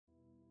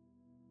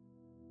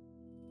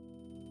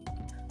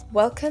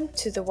Welcome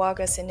to the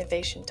WAGAS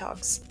Innovation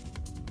Talks.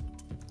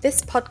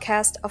 This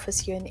podcast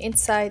offers you an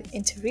insight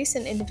into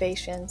recent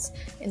innovations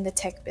in the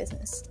tech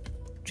business,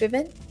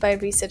 driven by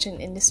research and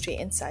industry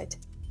insight.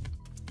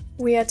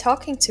 We are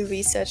talking to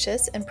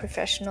researchers and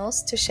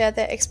professionals to share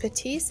their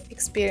expertise,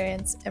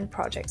 experience, and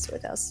projects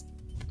with us.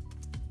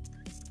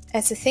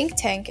 As a think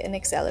tank and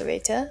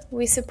accelerator,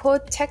 we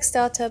support tech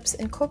startups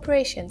and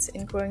corporations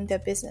in growing their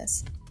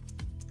business.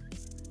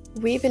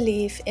 We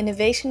believe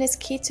innovation is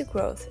key to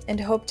growth and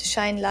hope to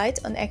shine light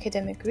on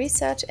academic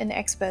research and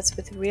experts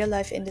with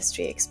real-life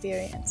industry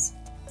experience.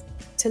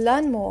 To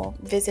learn more,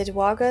 visit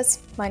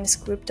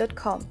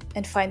wagas-group.com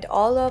and find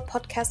all our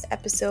podcast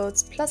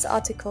episodes plus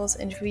articles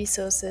and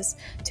resources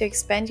to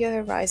expand your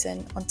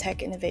horizon on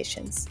tech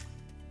innovations.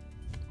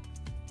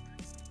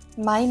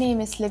 My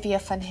name is Livia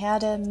van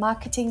Herde,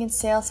 Marketing and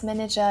Sales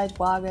Manager at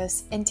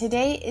WAGAS, and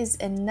today is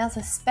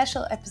another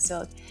special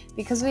episode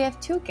because we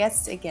have two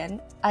guests again.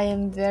 I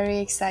am very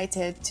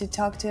excited to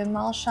talk to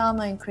Amal,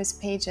 Sharma and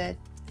Paget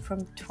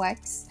from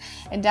TWEX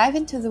and dive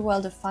into the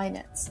world of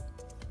finance.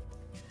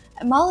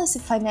 Amal is a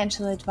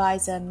financial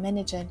advisor,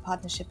 manager and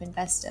partnership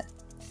investor.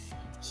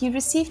 He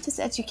received his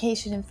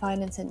education in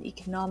finance and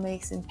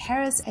economics in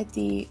Paris at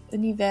the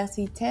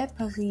Université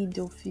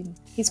Paris-Dauphine.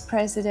 He's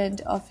president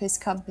of his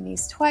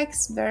companies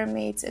TWEX,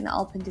 Verimates and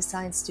Alpine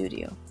Design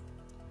Studio.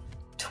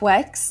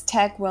 TWEX,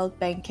 Tech World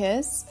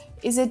Bankers,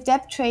 is a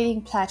debt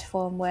trading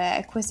platform where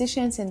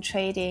acquisitions and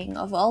trading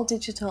of all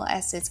digital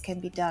assets can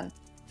be done.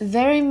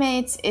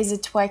 Verimates is a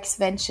TWEX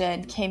venture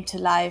and came to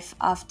life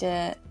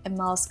after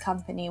Amal's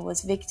company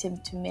was victim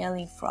to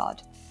mailing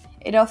fraud.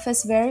 It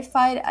offers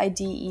verified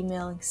ID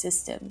emailing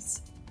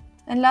systems.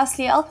 And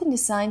lastly, Alpine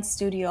Design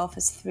Studio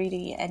offers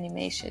 3D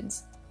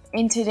animations.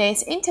 In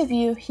today's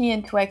interview, he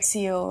and TWEX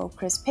CEO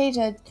Chris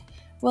Paget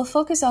will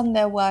focus on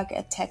their work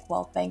at Tech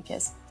World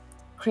Bankers.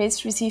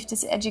 Chris received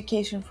his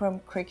education from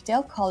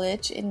Crickdale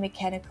College in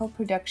mechanical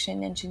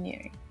production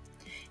engineering.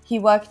 He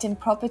worked in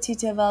property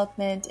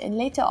development and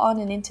later on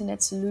in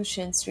internet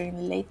solutions during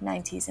the late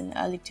 90s and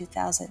early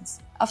 2000s.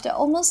 After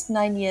almost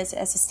 9 years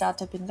as a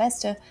startup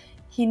investor,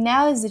 he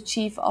now is the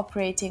Chief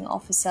Operating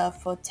Officer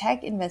for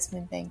Tech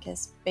Investment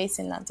Bankers based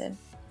in London.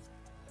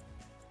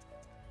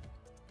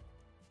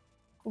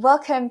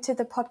 Welcome to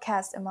the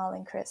podcast, Amal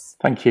and Chris.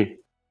 Thank you.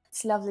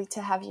 It's lovely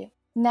to have you.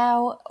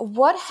 Now,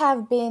 what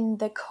have been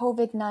the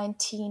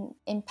COVID-19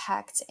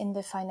 impacts in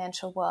the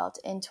financial world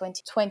in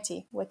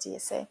 2020? What do you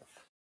say?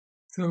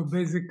 So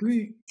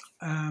basically,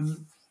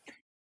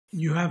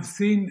 you have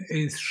seen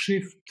a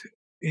shift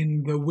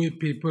in the way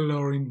people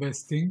are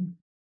investing,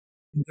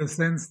 in the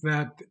sense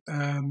that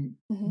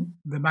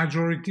the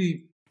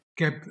majority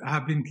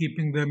have been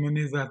keeping their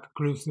money that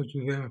closer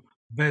to their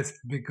vest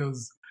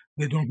because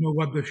they don't know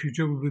what the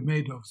future will be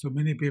made of. So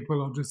many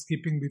people are just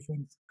keeping the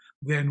funds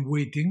there and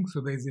waiting.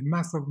 So there's a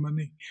mass of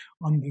money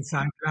on the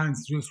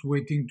sidelines just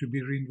waiting to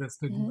be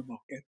reinvested in the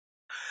market.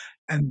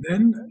 And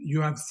then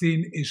you have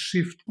seen a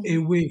shift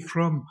away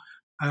from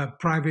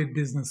private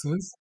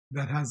businesses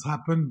that has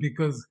happened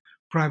because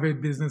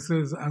private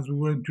businesses, as we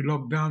went to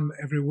lockdown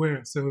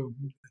everywhere, so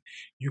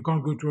you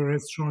can't go to a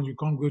restaurant, you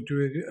can't go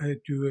to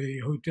a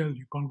hotel,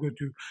 you can't go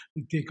to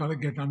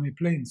get on a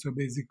plane. So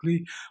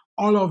basically,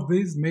 all of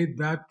this made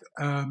that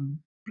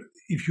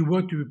if you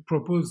were to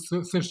propose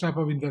such type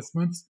of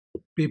investments,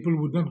 people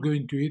would not go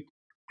into it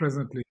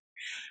presently.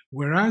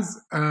 Whereas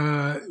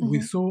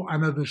we saw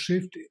another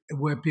shift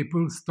where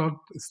people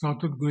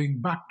started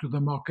going back to the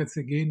markets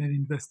again and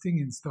investing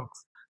in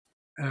stocks,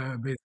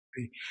 basically.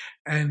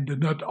 And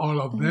not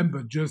all of them,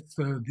 but just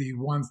the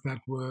ones that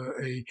were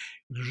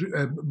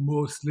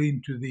mostly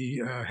into the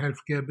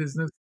healthcare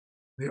business.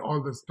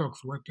 All the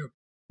stocks went up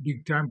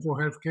big time for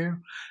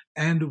healthcare.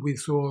 And we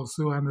saw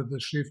also another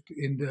shift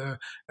in the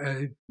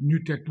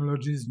new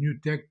technologies, new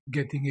tech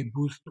getting a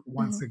boost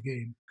once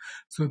again.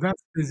 So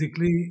that's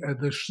basically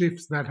the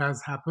shifts that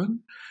has happened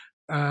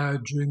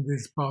during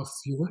this past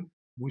year,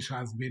 which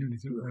has been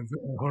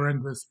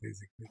horrendous,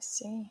 basically. I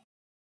see.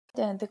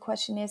 The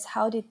question is,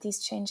 how did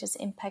these changes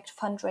impact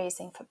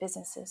fundraising for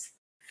businesses?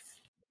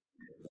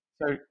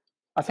 So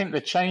I think the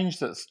change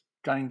that's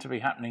going to be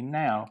happening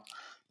now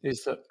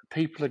is that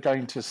people are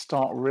going to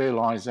start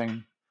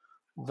realizing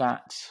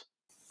that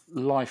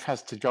life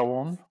has to go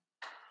on,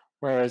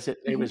 whereas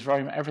it was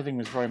everything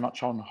was very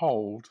much on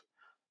hold.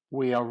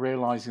 We are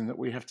realizing that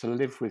we have to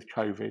live with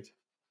COVID.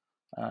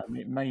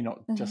 It may not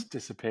just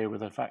disappear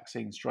with a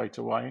vaccine straight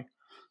away.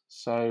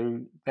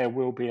 So there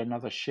will be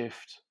another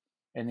shift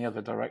in the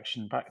other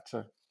direction, back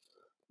to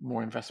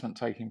more investment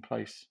taking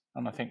place,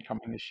 and I think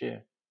coming this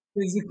year.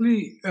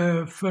 Basically,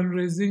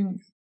 fundraising,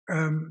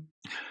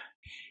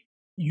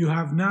 you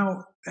have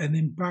now an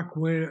impact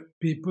where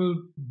people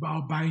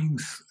are buying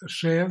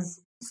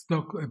shares,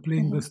 stock,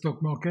 playing the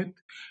stock market,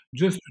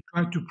 just to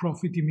try to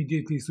profit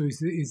immediately. So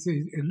it's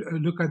a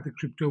look at the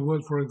crypto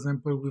world, for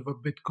example, with a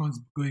Bitcoins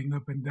going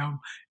up and down,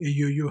 a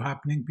yo-yo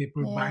happening,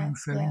 people buying,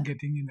 selling,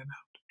 getting in and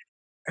out.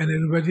 and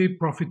everybody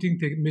profiting,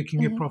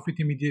 making a Mm-hmm. profit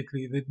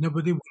immediately. That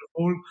nobody will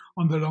hold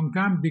on the long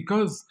time,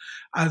 because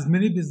as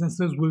many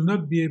businesses will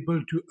not be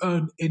able to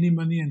earn any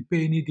money and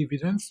pay any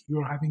dividends,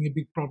 you're having a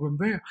big problem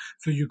there.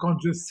 So you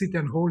can't just sit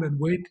and hold and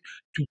wait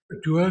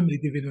to earn a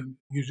dividend.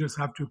 You just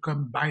have to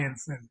come buy and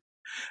sell.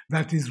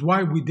 That is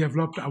why we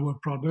developed our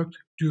product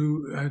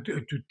to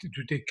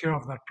take care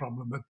of that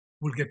problem. But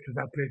we'll get to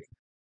that later.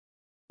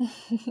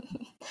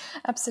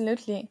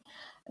 Absolutely.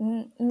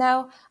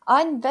 Now,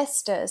 are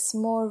investors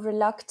more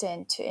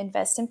reluctant to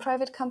invest in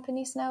private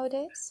companies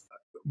nowadays?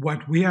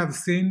 What we have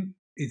seen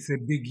is a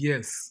big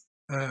yes.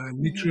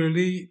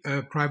 Literally,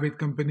 private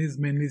companies,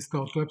 mainly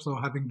startups,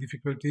 are having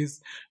difficulties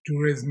to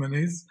raise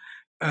monies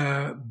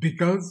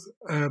because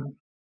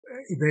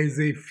there is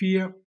a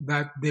fear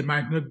that they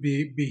might not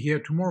be here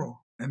tomorrow.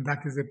 And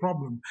that is a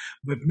problem.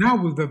 But now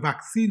with the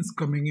vaccines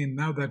coming in,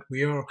 now that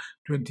we are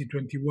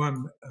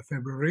 2021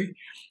 February,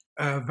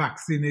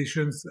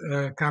 vaccinations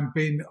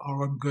campaign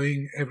are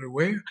ongoing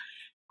everywhere.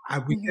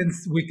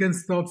 We can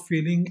start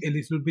feeling a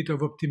little bit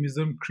of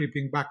optimism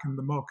creeping back in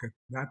the market.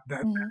 That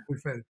we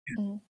felt, yeah.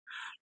 Mm-hmm.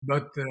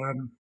 But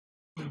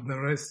the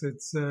rest,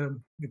 it's a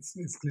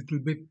little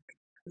bit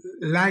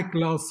like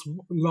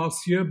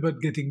last year,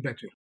 but getting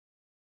better.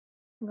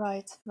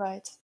 Right,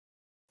 right.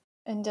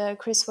 And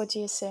Chris, what do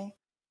you say?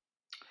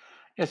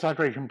 Yes, I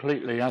agree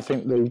completely. I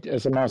think,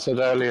 as Amal said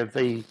earlier,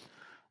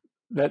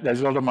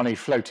 there's a lot of money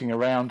floating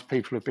around.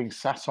 People have been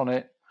sat on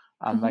it,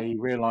 and they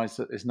realise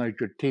that there's no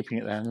good keeping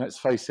it there. And let's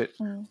face it,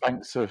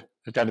 banks are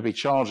going to be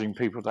charging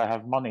people to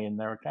have money in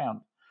their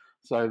account,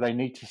 so they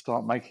need to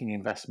start making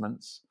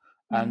investments.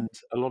 And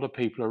a lot of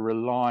people are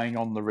relying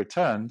on the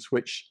returns,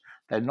 which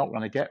they're not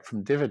going to get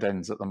from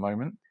dividends at the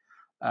moment,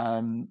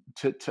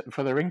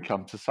 for their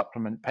income, to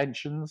supplement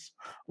pensions,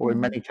 or in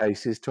many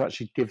cases to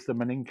actually give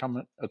them an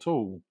income at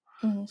all.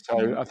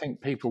 So I think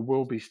people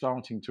will be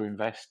starting to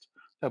invest.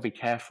 They'll be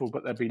careful,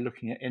 but they'll be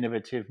looking at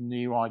innovative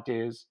new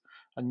ideas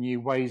and new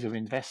ways of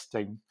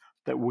investing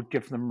that would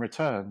give them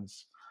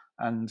returns.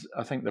 And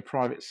I think the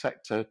private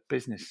sector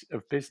business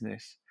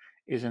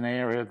is an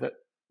area that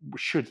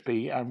should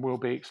be and will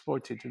be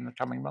exploited in the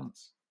coming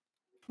months.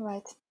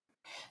 Right.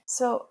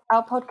 So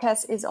our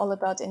podcast is all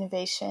about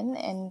innovation,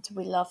 and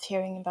we love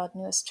hearing about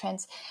newest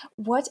trends.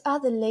 What are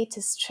the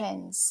latest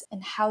trends,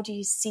 and how do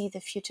you see the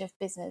future of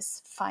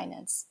business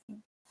finance?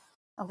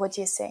 What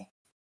do you say?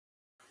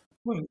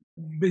 Well,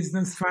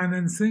 business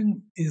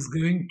financing is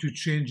going to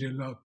change a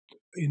lot,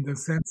 in the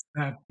sense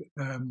that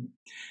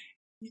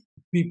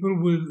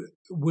people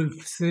will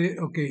say,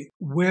 okay,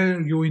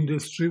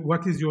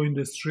 what is your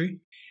industry,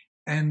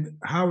 and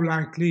how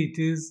likely it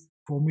is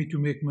for me to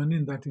make money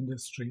in that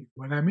industry.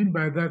 What I mean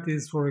by that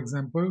is, for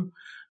example,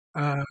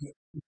 uh,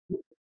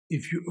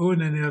 if you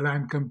own an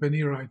airline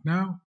company right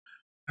now,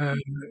 uh,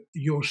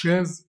 your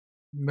shares,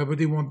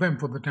 nobody want them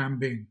for the time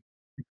being,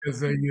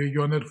 because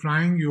you're not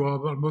flying, you are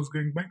almost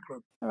going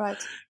bankrupt.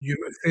 Right.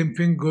 Same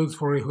thing goes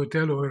for a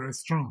hotel or a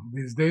restaurant.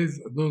 These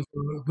days,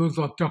 those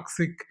are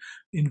toxic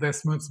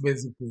investments,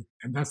 basically,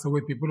 and that's the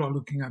way people are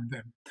looking at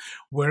them.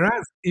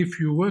 Whereas, if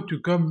you were to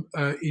come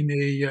in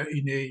a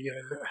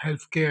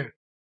healthcare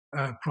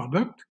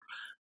product,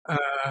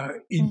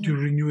 into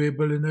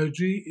renewable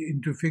energy,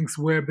 into things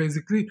where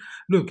basically,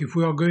 look, if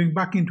we are going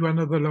back into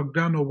another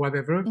lockdown or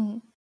whatever,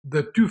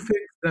 the two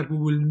things that we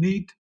will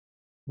need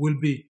will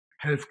be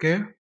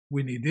healthcare,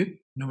 we need it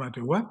no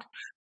matter what,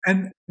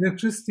 and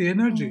electricity,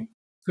 energy.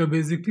 So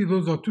basically,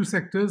 those are two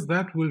sectors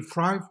that will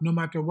thrive no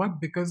matter what,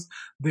 because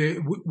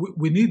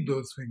we need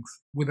those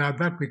things. Without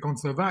that, we can't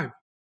survive.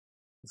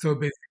 So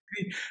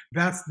basically,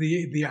 that's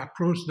the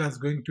approach that's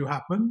going to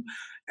happen,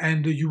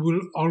 and you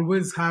will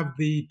always have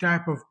one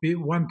type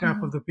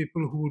of the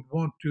people who would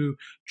want to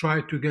try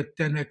to get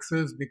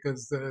 10x's,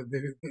 because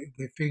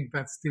they think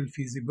that's still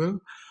feasible.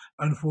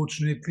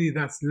 Unfortunately,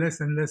 that's less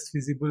and less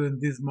feasible in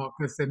these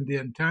markets and day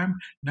and time.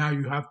 Now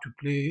you have to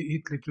play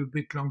it a little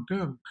bit long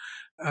term,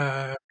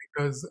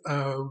 because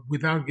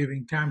without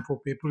giving time for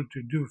people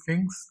to do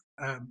things,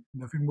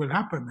 nothing will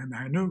happen. And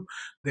I know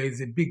there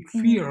is a big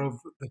fear of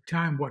the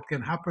time, what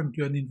can happen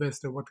to an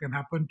investor, what can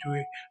happen to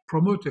a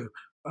promoter.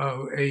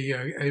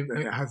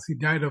 Has he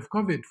died of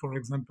COVID, for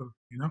example?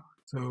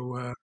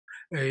 So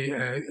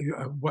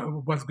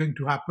what's going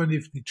to happen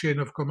if the chain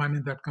of command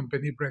in that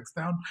company breaks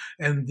down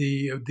and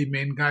the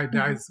main guy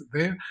dies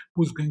there?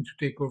 Who's going to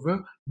take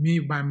over? Me,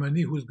 my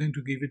money, who's going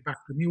to give it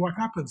back to me? What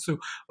happens? So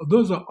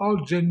those are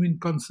all genuine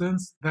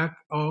concerns that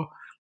are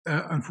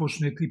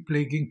unfortunately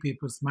plaguing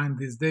people's mind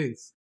these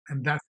days.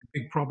 And that's a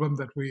big problem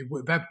that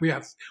we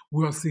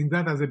are seeing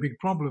that as a big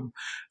problem.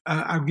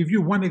 I'll give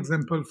you one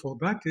example for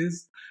that.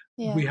 Is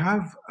we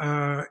have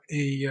a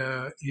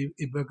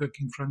Burger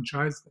King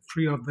franchise,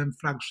 3 of them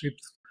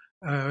flagships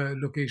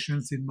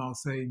locations in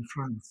Marseille, in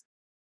France,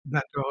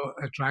 that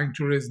are trying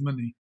to raise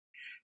money.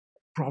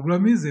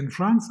 Problem is, in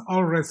France,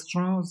 all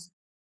restaurants,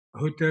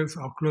 hotels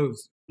are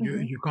closed.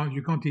 You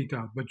can't eat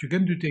out, but you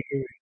can do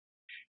takeaway.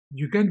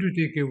 You can do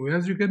takeaway.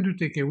 As you can do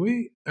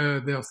takeaway,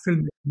 they are still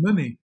making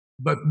money.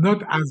 but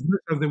not as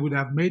much as they would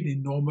have made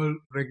in normal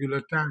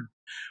regular time.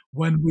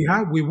 When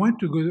we went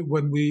to go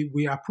when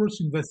we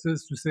approached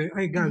investors to say,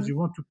 hey guys, you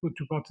want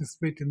to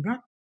participate in that?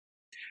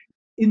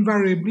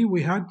 Invariably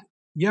we had,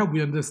 yeah,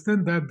 we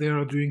understand that they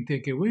are doing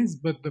takeaways,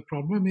 but the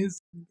problem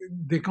is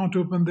they can't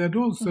open their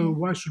doors. So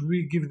why should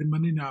we give the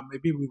money now?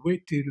 Maybe we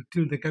wait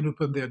till they can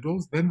open their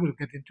doors, then we'll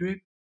get into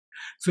it.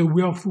 So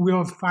we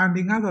are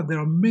finding out that there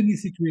are many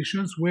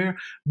situations where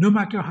no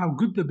matter how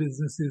good the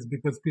business is,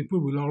 because people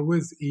will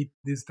always eat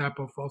this type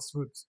of fast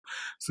foods,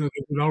 so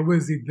they will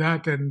always eat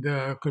that and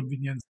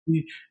convenience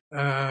fee,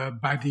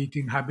 bad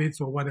eating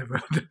habits or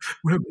whatever.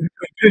 We're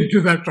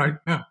into that right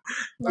now,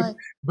 but, Right.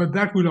 but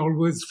that will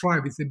always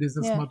thrive. It's a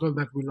business Yeah. model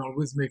that will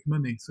always make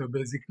money. So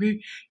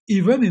basically,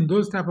 even in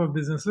those type of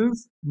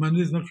businesses,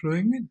 money is not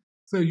flowing in.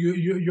 So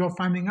you're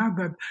finding out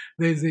that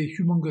there's a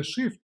humongous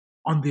shift.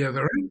 On the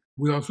other end,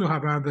 we also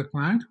have another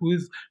client who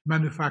is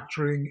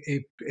manufacturing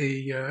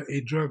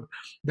a drug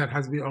that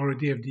has been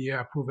already FDA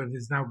approved and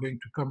is now going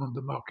to come on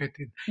the market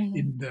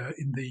in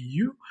the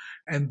EU.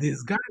 And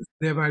these guys,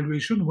 their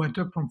valuation went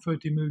up from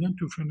 30 million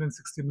to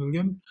 360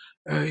 million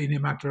in a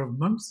matter of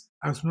months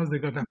as soon as they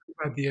got approved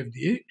by the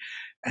FDA.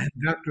 And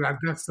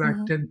that's like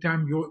 10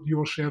 times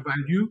your share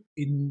value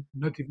in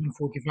not even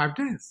 45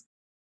 days.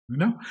 You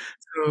know,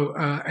 so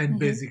and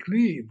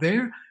basically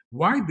there,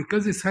 why?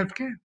 Because it's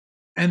healthcare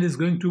and it's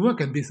going to work.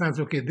 And besides,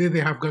 okay,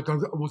 they have got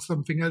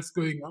something else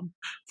going on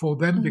for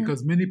them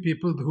because many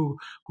people who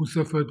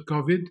suffered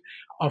COVID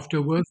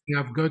afterwards, they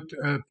have got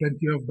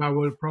plenty of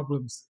bowel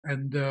problems,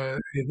 and their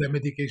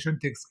medication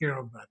takes care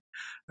of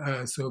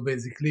that. So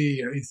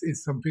basically,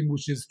 it's something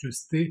which is to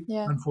stay,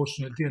 Yeah.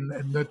 unfortunately,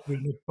 and that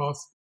will not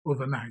pass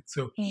overnight.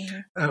 So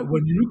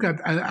when you look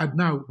at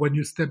now, when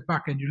you step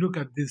back and you look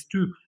at these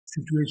two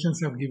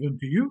situations I've given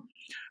to you,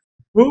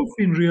 both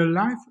in real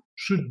life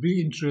should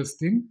be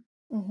interesting,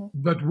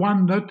 but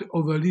one not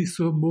overly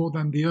so more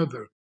than the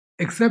other.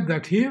 Except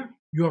that here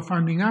you are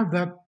finding out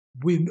that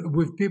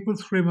with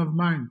people's frame of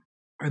mind,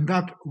 and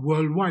that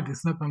worldwide,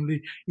 it's not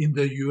only in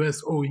the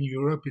US or in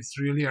Europe, it's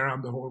really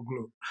around the whole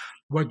globe.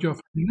 What you're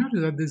finding out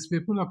is that these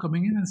people are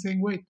coming in and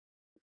saying, wait,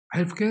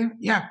 healthcare,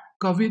 yeah,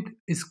 COVID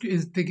is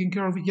taking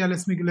care of it. Yeah,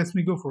 let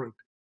me go for it.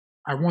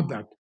 I want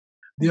that.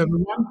 The other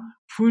one,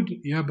 food,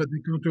 yeah, but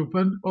they can't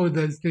open. Oh,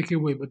 there's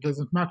takeaway, but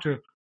doesn't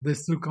matter. They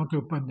still can't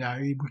open. Yeah,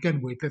 we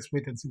can wait. Let's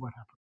wait and see what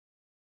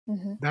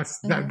happens.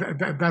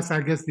 That's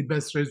I guess the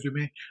best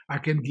resume I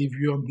can give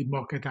you on the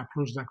market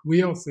approach that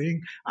we are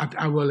seeing at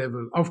our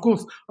level. Of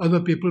course,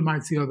 other people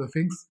might see other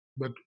things,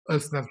 but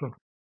us, that's what.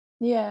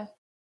 Yeah.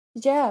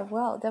 Yeah,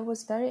 well, that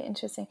was very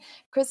interesting.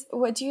 Chris,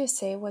 what do you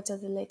say? What are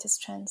the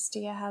latest trends? Do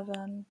you have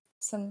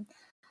some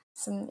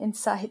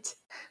insight?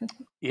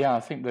 Yeah, I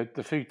think that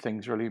the food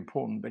thing's really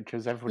important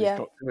because everybody's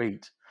got to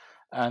eat,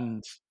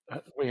 and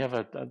we have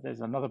there's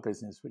another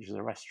business which is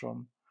a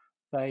restaurant.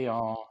 They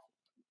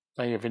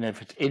have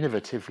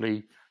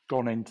innovatively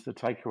gone into the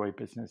takeaway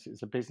business.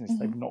 It's a business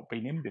they've not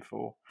been in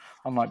before,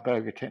 unlike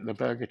the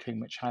Burger King,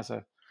 which has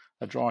a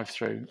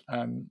drive-through,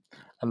 and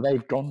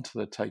they've gone to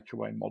the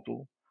takeaway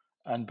model.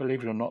 And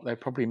believe it or not, they're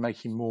probably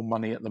making more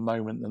money at the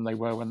moment than they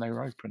were when they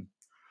were open,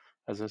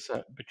 as I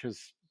said,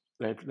 because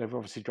they've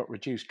obviously got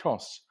reduced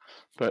costs.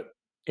 But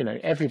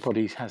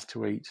everybody has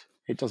to eat.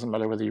 It doesn't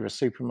matter whether you're a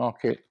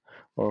supermarket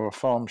or a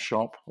farm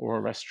shop or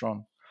a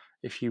restaurant.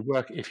 If you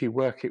work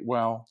it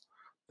well,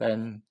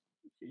 then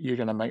you're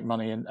going to make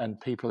money,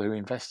 and people who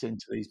invest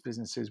into these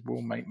businesses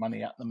will make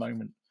money at the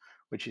moment,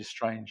 which is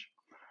strange.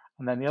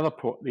 And then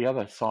the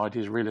other side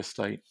is real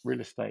estate.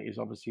 Real estate is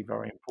obviously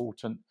very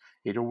important.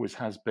 It always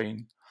has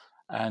been,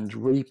 and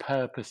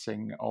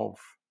repurposing of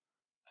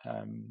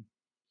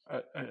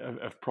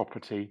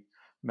property,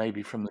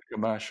 maybe from the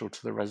commercial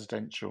to the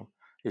residential,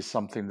 is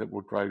something that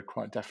will grow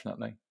quite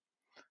definitely,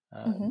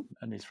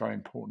 and it's very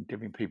important,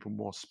 giving people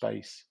more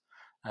space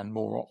and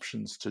more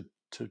options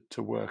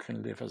to work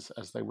and live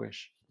as they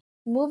wish.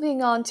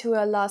 Moving on to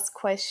our last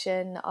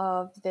question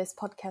of this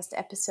podcast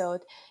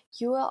episode,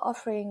 you are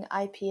offering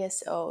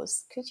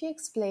IPSOs. Could you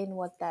explain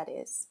what that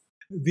is?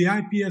 The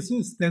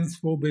IPSO stands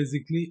for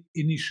basically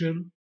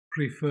Initial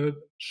Preferred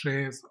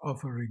Shares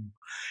Offering.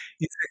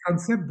 It's a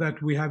concept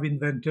that we have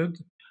invented,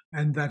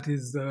 and that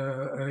is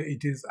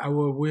it is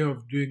our way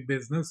of doing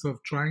business,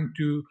 of trying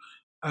to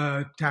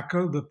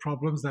tackle the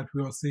problems that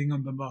we are seeing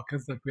on the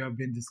markets that we have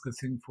been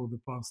discussing for the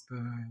past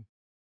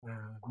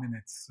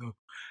minutes. So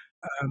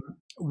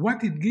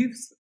what it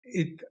gives,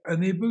 it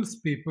enables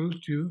people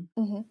to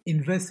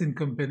invest in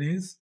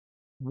companies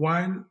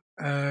while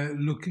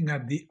looking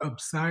at the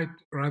upside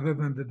rather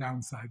than the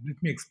downside.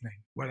 Let me explain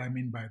what I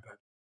mean by that.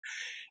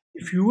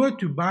 If you were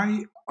to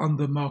buy on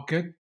the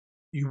market,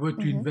 you were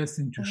to invest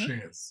into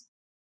shares.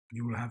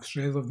 You will have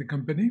shares of the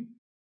company.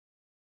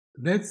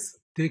 Let's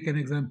take an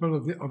example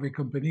of a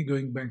company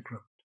going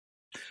bankrupt.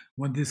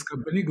 When this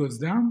company goes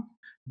down,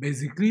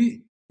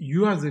 basically,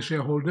 you as a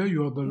shareholder,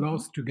 you are the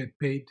last to get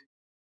paid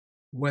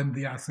when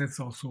the assets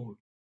are sold.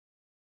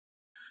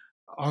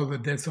 All the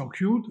debts are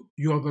cured,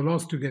 you are the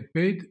last to get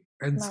paid,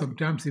 and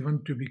sometimes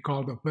even to be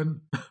called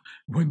upon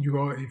when you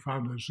are a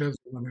founder shares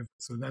or whatever.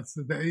 So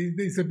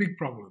it's a big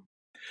problem.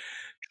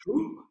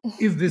 True.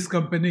 If this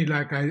company,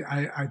 like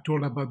I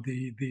told about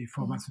the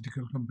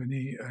pharmaceutical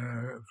company,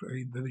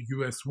 the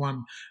US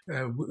one,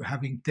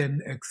 having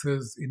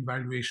 10x's in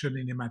valuation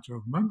in a matter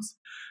of months,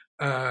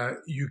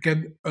 you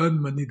can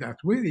earn money that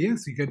way.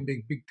 Yes, you can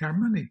make big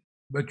time money,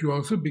 but you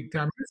also big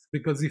time risk,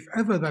 because if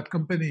ever that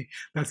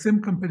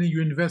same company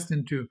you invest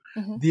into,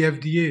 the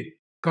FDA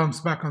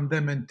comes back on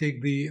them and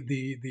take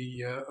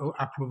the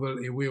approval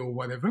away or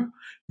whatever,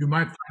 you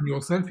might find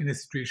yourself in a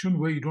situation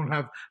where you don't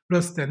have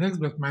plus 10x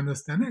but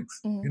minus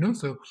 10x.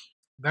 So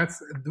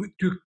that's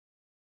to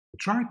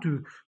try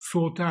to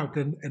sort out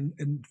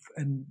and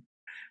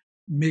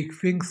make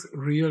things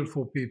real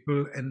for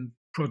people and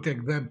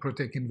protect them,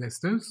 protect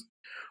investors.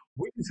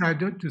 We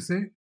decided to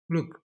say,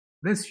 look,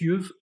 let's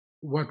use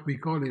what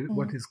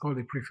is called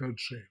a preferred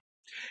share.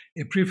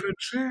 A preferred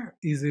share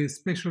is a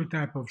special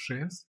type of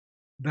shares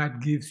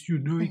that gives you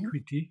no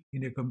equity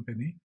in a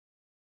company,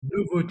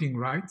 no voting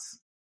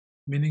rights,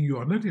 meaning you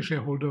are not a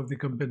shareholder of the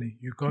company.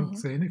 You can't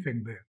say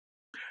anything there.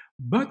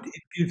 But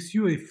it gives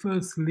you a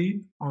first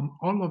lien on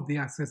all of the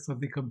assets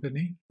of the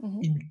company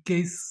in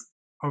case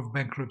of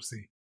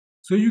bankruptcy.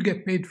 So you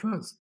get paid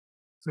first.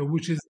 So,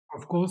 which is,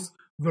 of course,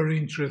 very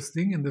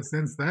interesting in the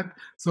sense that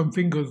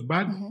something goes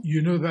bad,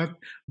 you know that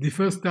the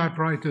first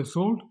typewriter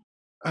sold,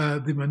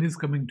 the money is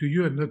coming to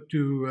you and not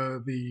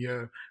to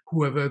the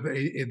whoever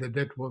the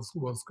debt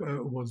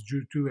was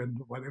due to and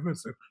whatever.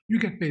 So you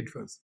get paid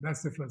first.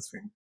 That's the first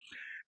thing.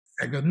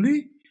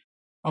 Secondly,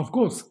 of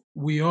course,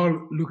 we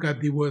all look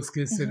at the worst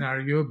case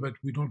scenario, but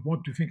we don't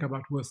want to think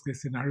about worst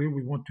case scenario.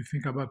 We want to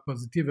think about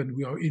positive, and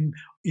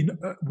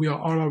we are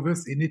all of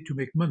us in it to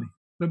make money.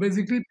 So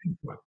basically, it means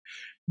what?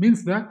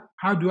 Means that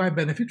how do I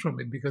benefit from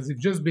it? Because if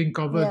just being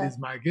covered is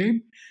my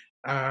game,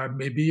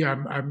 maybe I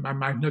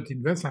might not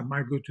invest. I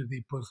might go to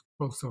the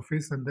post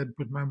office and then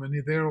put my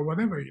money there or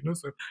whatever,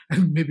 So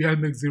and maybe I'll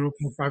make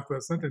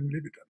 0.5% and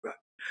leave it at that.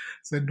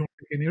 So don't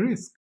take any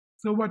risk.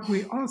 So what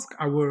we ask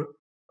our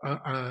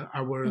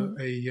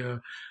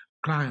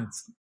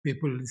clients,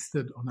 people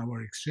listed on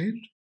our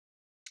exchange,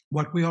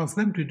 what we ask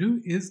them to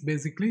do is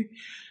basically,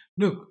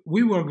 look,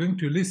 we were going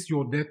to list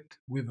your debt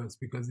with us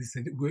because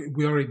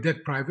we are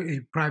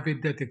a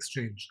private debt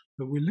exchange.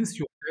 So we list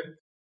your debt.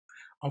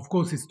 Of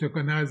course, it's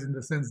tokenized in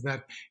the sense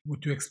that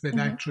to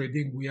expedite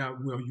trading, we are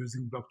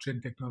using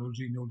blockchain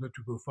technology in order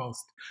to go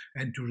fast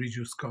and to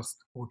reduce cost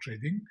for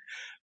trading.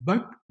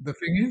 But the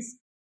thing is,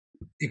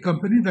 a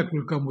company that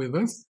will come with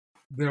us,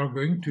 they are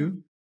going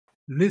to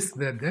list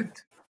their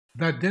debt.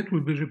 That debt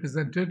will be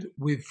represented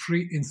with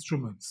 3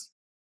 instruments.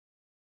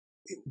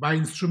 By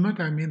instrument,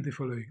 I mean the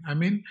following. I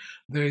mean,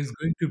 there is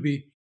going to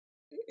be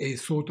a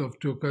sort of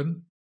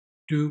token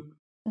to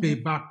pay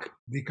back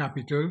the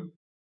capital.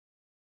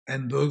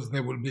 And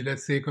there will be,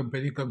 let's say, a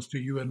company comes to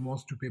you and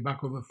wants to pay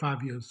back over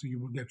 5 years. So you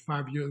will get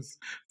 5 years,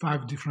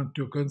 5 different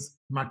tokens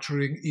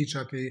maturing each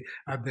at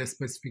their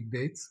specific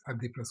dates, at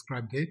the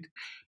prescribed date,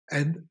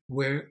 and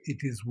where it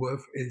is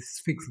worth a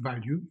fixed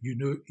value,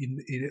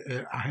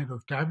 ahead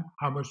of time,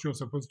 how much you're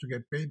supposed to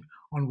get paid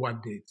on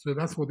what date. So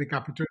that's for the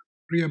capital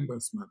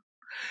reimbursement.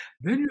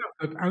 Then you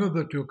have got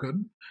another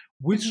token,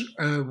 which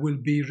will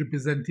be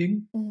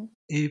representing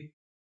a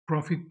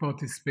profit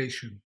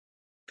participation.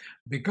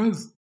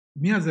 Because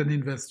me as an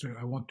investor,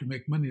 I want to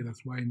make money.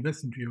 That's why I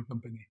invest into your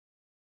company.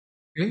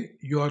 Okay,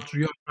 you're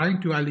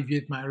trying to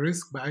alleviate my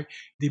risk by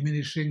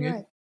diminishing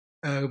it,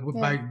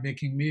 by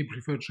making me a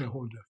preferred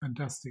shareholder.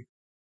 Fantastic,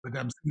 but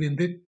I'm still in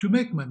it to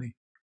make money.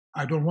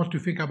 I don't want to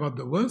think about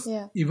the worst,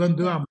 even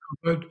though I'm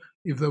covered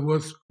if the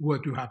worst were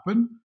to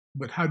happen.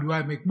 But how do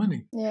I make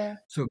money?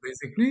 So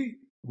basically,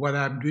 what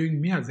I'm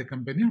doing, me as a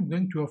company, I'm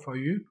going to offer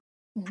you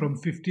from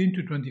 15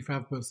 to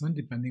 25%,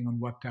 depending on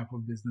what type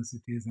of business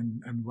it is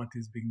and what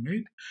is being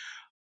made,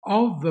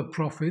 of the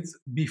profits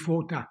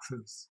before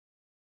taxes.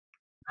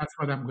 That's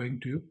what I'm going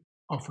to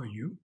offer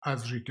you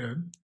as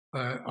return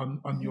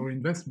on your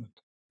investment.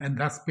 And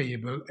that's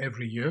payable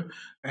every year,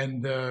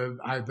 and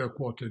either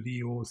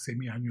quarterly or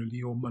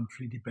semi-annually or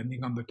monthly,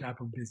 depending on the type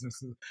of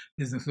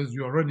businesses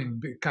you are running.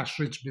 The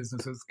cash-rich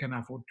businesses can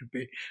afford to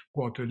pay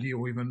quarterly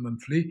or even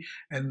monthly,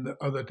 and the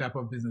other type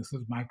of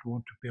businesses might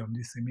want to pay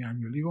only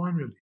semi-annually or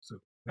annually. So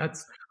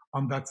that's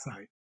on that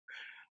side.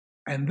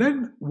 And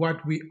then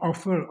what we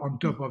offer on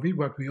top of it,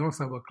 what we ask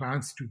our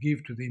clients to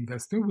give to the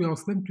investor, we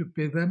ask them to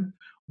pay them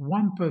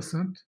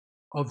 1%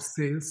 of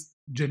sales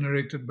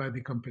generated by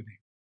the company.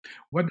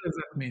 What does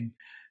that mean?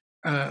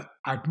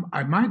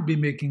 I might be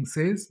making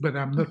sales, but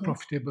I'm not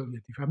profitable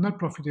yet. If I'm not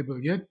profitable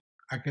yet,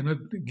 I cannot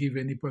give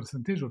any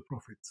percentage of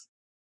profits.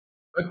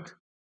 But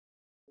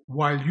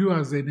while you,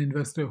 as an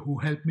investor who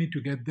helped me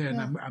to get there,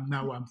 and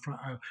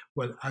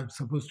I'm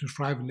supposed to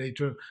thrive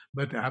later,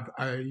 but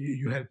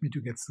you helped me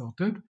to get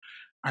started.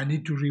 I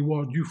need to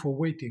reward you for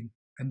waiting,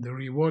 and the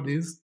reward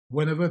is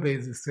whenever there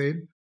is a sale,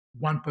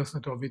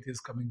 1% of it is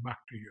coming back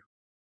to you.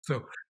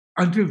 So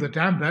until the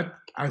time that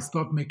I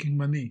start making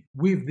money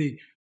with the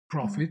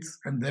profits,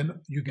 and then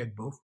you get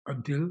both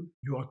until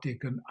you are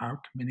taken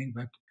out, meaning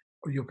that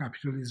your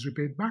capital is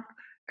repaid back,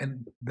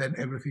 and then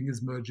everything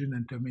is merged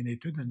and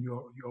terminated, and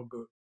you're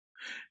good.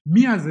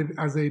 Me as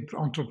a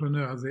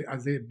entrepreneur,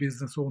 as a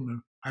business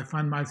owner, I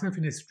find myself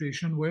in a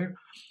situation where,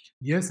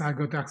 yes, I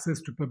got access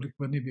to public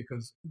money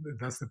because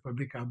that's the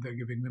public out there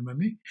giving me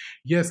money.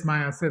 Yes, my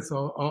assets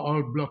are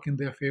all blocked in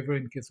their favor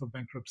in case of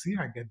bankruptcy.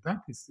 I get that.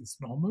 It's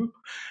normal.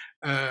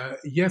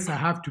 Yes, I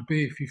have to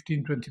pay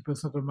 15,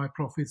 20% of my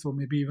profits, or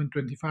maybe even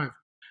 25.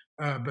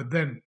 But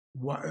then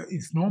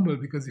it's normal,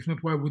 because if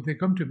not, why would they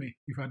come to me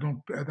if I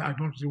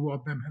don't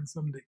reward them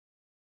handsomely?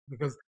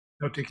 Because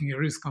they're taking a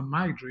risk on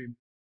my dream.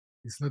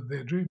 It's not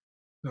their dream.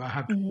 So I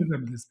have to pay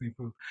them, these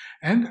people.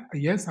 And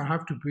yes, I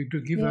have to pay to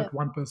give that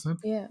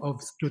 1%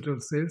 of total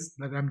sales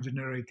that I'm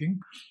generating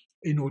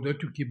in order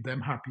to keep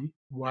them happy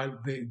while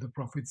the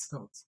profit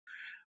starts.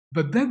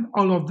 But then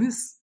all of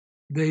this,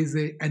 there is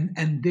an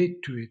end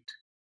date to it.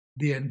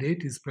 The end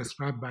date is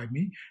prescribed by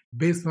me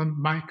based on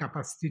my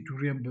capacity to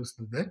reimburse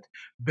the debt,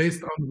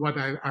 based on what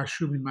I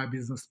assume in my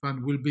business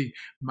plan will be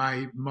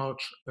my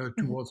march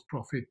towards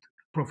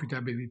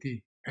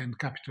profitability and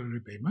capital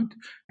repayment.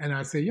 And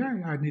I say, yeah,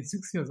 I need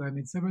 6 years, I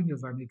need 7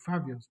 years, I need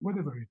 5 years,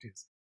 whatever it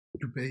is,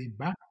 to pay it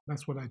back.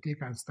 That's what I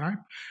take as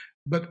time.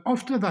 But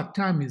after that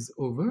time is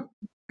over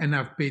and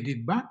I've paid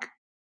it back,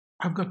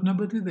 I've got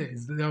nobody there.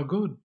 They are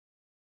good.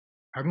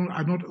 I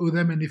don't owe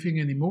them anything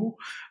anymore.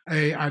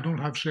 I don't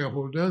have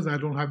shareholders. I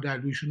don't have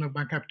dilution of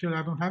my capital.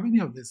 I don't have any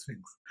of these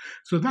things.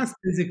 So that's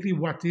basically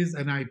what is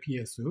an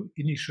IPSO,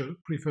 initial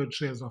preferred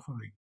shares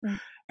offering.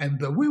 And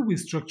the way we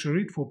structure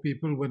it for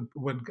people,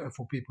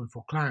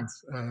 for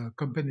clients,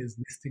 companies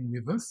listing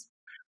with us,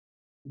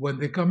 when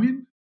they come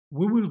in,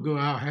 we will go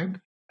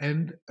ahead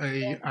and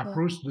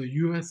approach the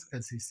US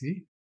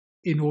SEC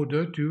in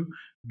order to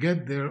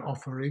get their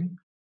offering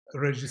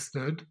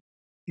registered,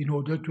 in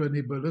order to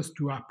enable us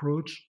to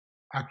approach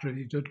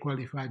accredited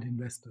qualified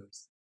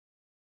investors,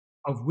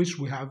 of which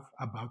we have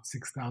about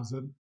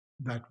 6,000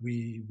 that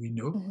we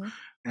know,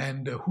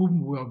 and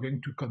whom we are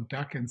going to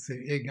contact and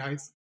say, hey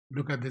guys,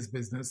 look at this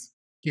business.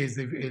 Here's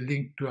a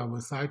link to our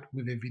site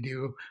with a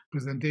video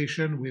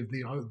presentation with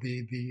the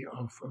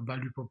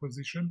value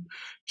proposition.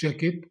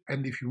 Check it,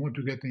 and if you want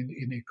to get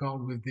in a call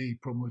with the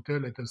promoter,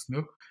 let us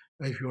know.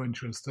 If you're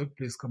interested,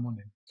 please come on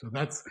in. So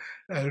that's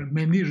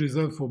mainly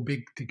reserved for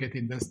big ticket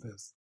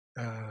investors.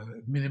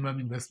 Minimum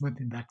investment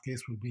in that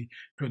case will be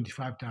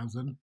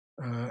 25,000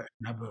 and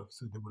above.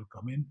 So they will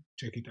come in,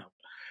 check it out.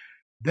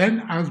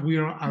 Then, as we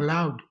are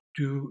allowed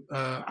to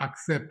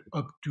accept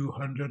up to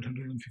 100,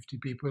 150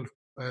 people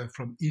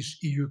from each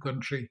EU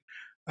country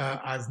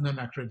as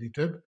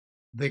non-accredited,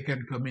 they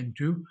can come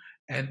into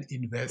and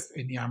invest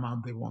any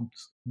amount they want.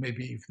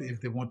 Maybe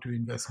if they want to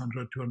invest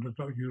 100, 200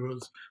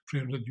 euros,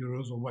 300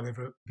 euros, or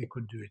whatever, they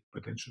could do it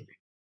potentially.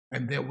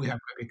 And there we have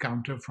a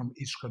counter from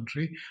each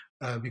country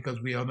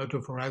because we are not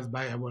authorized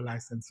by our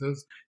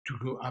licenses to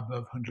go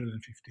above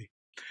 150.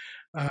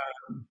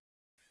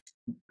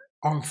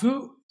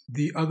 Also,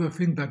 the other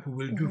thing that we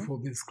will do for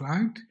this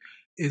client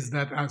is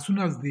that as soon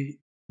as the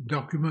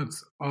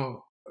documents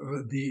or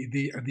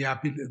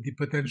the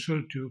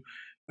potential to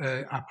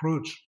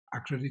approach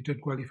accredited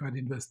qualified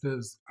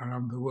investors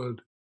around the world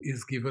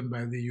is given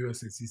by the US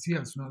SEC,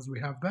 as soon as we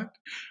have that,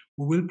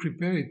 we will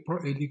prepare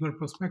a legal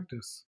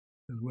prospectus.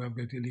 We have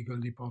got a legal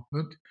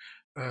department,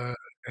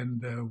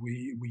 and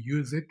we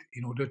use it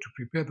in order to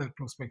prepare that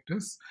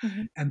prospectus.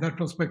 And that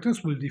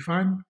prospectus will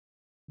define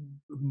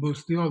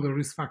mostly all the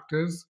risk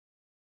factors,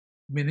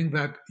 meaning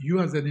that you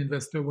as an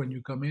investor, when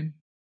you come in,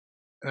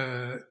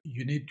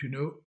 you need to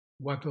know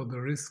what are the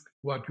risks,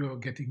 what you are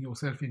getting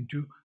yourself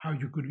into, how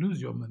you could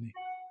lose your money.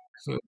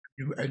 So,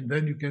 and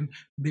then you can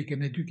make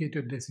an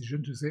educated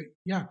decision to say,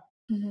 yeah,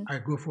 I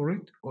go for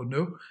it, or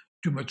no,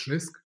 too much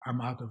risk,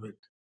 I'm out of it.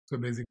 So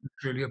basically,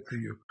 it's really up to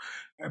you.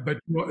 But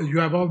you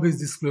have all these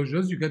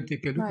disclosures, you can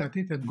take a look at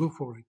it and go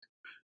for it,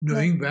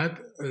 knowing that,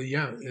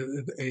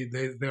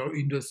 there are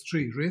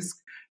industry risk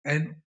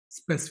and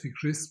specific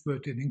risks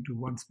pertaining to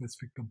one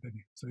specific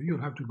company. So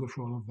you'll have to go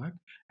through all of that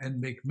and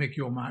make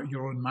your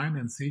own mind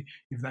and see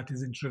if that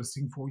is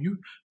interesting for you.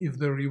 If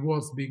the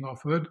rewards being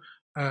offered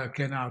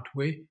can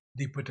outweigh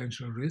the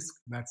potential risk,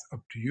 that's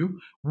up to you.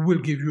 We will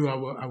give you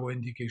our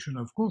indication,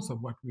 of course, of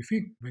what we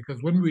think,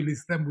 because when we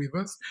list them with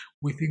us,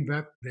 we think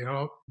that they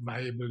are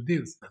viable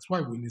deals. That's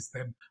why we list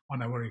them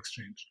on our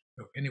exchange.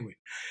 So anyway,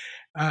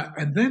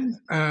 and then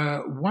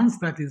once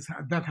that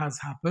has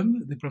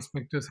happened, the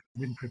prospectus has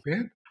been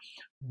prepared,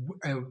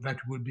 that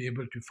we'll be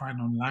able to find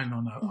online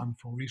on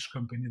for each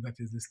company that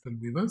is listed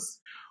with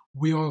us.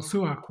 We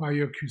also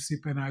acquire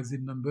QC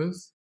PNISIN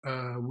numbers,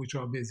 which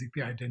are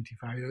basically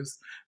identifiers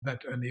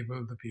that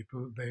enable the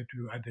people there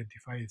to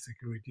identify a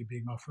security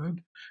being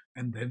offered,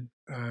 and then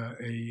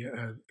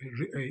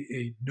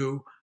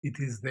know it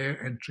is there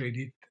and trade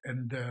it.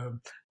 And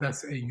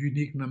that's a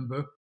unique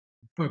number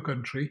per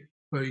country,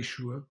 per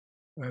issuer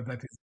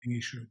that is being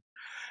issued.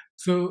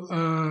 So,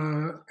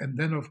 and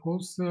then of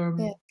course,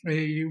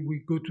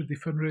 we go to the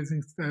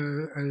fundraising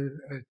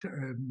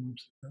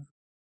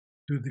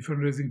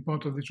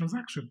part of the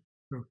transaction.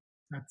 So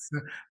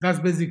That's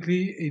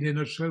basically, in a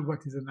nutshell,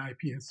 what is an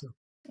IPSO.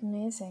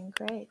 Amazing,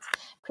 great.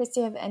 Chris,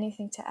 do you have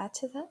anything to add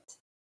to that?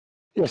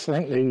 Yes,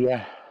 I think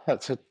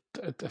that's a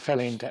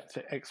fairly in-depth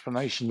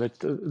explanation.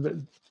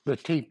 The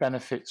key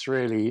benefits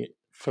really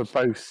for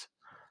both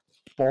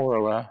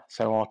borrower,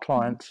 so our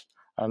client,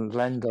 and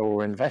lender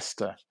or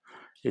investor,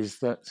 is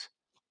that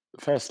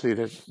firstly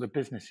the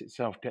business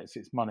itself gets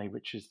its money,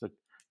 which is the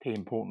key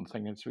important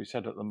thing. As we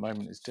said, at the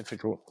moment it's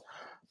difficult,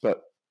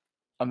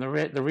 and the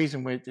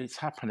reason it's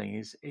happening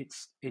is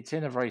it's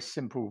in a very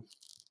simple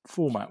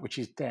format, which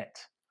is debt.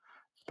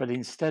 But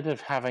instead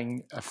of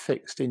having a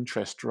fixed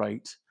interest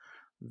rate,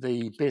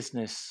 the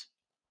business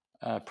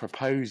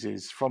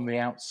proposes from the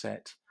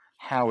outset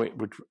how it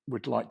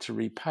would like to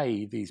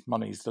repay these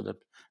monies that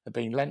are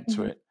being lent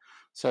to it,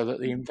 so that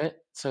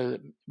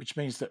which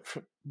means that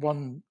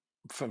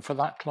for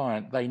that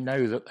client, they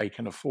know that they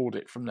can afford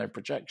it from their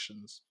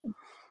projections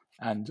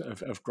and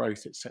of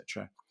growth,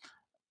 etc.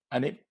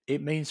 And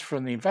it means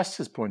from the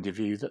investor's point of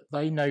view that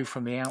they know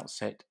from the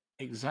outset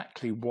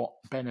exactly what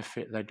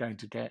benefit they're going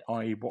to get,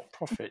 i.e. what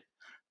profit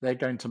they're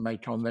going to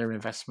make on their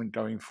investment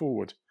going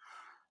forward.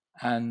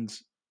 And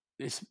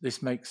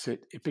this makes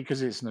it,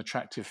 because it's an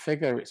attractive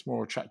figure, it's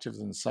more attractive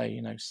than,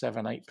 say,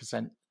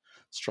 7-8%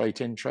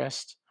 straight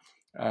interest.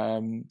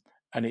 And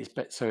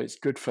it's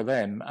good for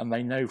them, and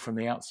they know from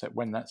the outset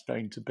when that's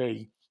going to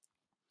be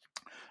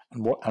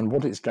and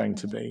what it's going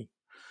to be,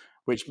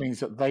 which means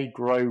that they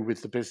grow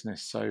with the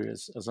business. So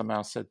as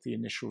Amal said, the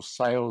initial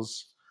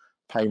sales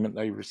payment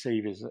they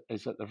receive is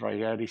at the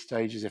very early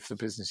stages. If the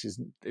business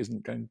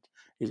isn't going,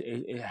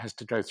 it has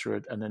to go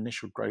through an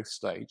initial growth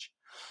stage,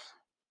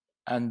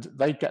 and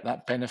they get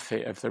that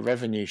benefit of the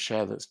revenue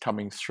share that's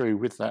coming through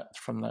with that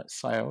from that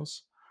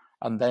sales.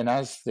 And then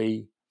as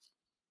the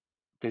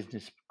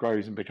business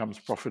grows and becomes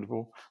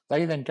profitable,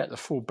 they then get the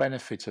full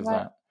benefit of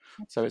that.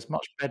 So it's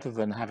much better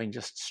than having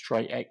just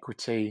straight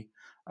equity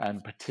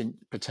and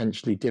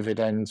potentially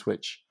dividends,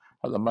 which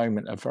at the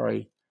moment are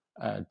very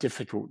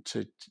difficult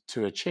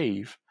to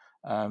achieve.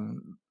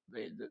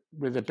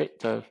 With a bit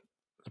the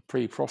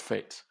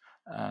pre-profit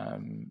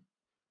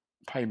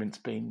payments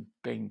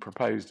being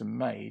proposed and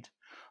made,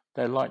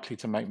 they're likely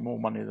to make more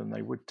money than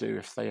they would do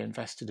if they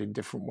invested in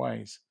different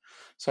ways.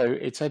 So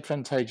it's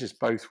advantageous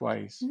both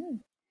ways,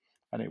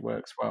 and it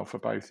works well for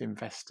both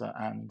investor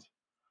and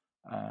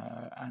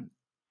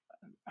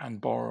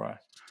borrower.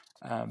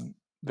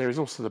 There is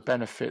also the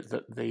benefit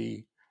that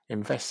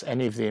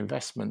any of the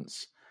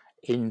investments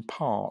in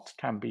part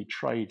can be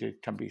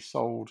traded, can be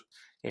sold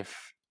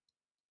if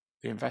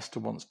the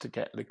investor wants to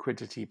get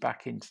liquidity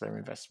back into their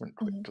investment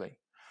quickly.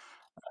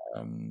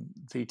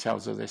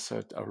 Details of this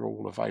are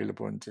all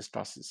available and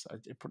discussed. It's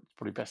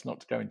probably best not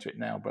to go into it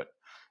now, but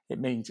it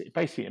means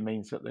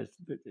that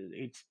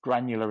it's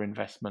granular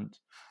investment,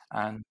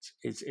 and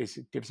it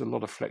gives a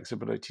lot of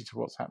flexibility to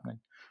what's happening.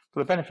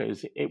 But the benefit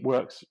is it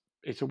works.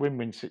 It's a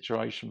win-win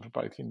situation for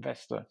both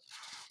investor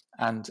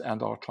and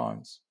our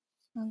clients.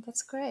 Oh,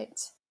 that's great.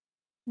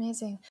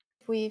 Amazing.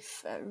 We've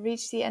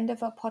reached the end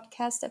of our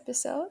podcast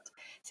episode.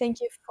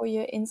 Thank you for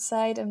your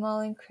insight,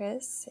 Amal and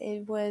Chris.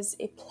 It was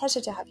a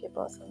pleasure to have you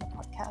both on the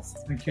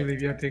podcast. Thank you,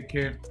 Livia. Take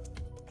care.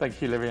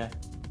 Thank you, Livia.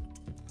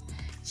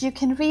 You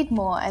can read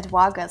more at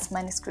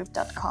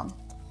wagas-group.com.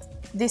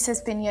 This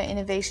has been your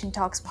Innovation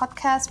Talks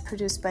podcast,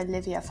 produced by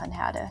Livia van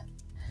Herde.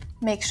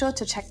 Make sure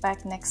to check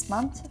back next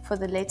month for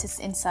the latest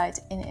insight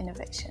in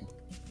innovation.